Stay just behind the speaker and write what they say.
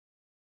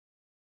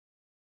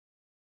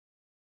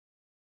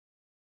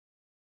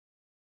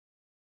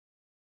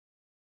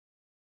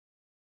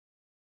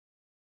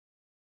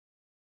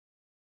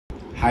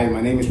Hi,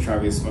 my name is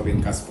Travis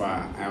Obin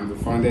Kaspar. I am the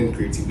founder and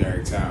creative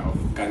director of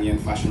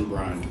Ghanaian fashion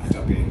brand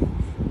AJABENG.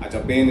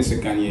 AJABENG is a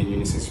Ghanaian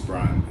unisex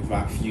brand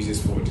that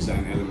fuses four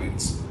design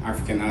elements: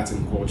 African art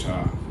and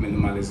culture,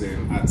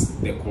 minimalism, art,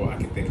 decor,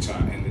 architecture,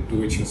 and the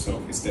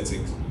do-it-yourself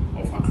aesthetics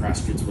of Accra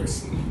streetwear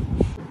scene.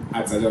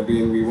 At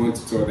AJABENG, we want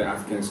to tell the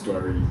African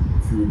story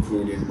through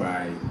clothing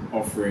by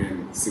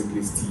offering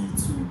simplicity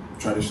to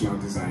traditional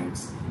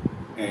designs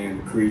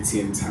and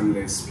creating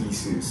timeless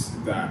pieces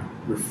that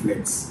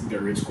reflects the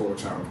rich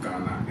culture of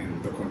Ghana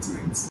and the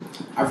continent.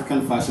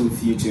 African Fashion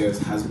Futures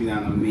has been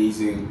an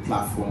amazing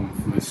platform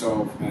for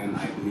myself and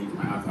I believe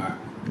my other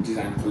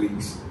design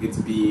colleagues. It's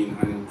been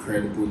an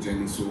incredible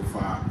journey so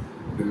far.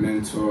 The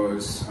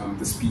mentors,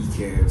 the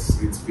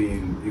speakers, it's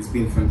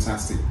been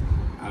fantastic.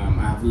 I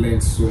have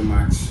learned so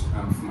much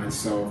for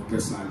myself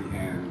personally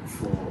and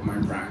for my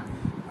brand.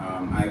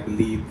 I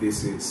believe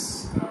this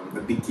is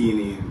the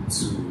beginning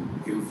to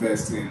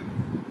invest in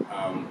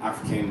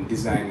African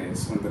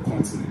designers on the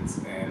continent,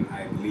 and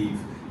I believe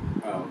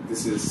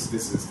this is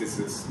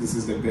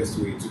the best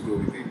way to go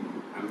with it.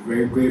 I'm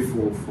very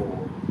grateful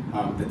for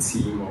the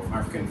team of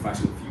African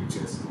Fashion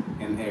Futures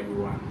and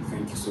everyone.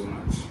 Thank you so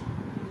much.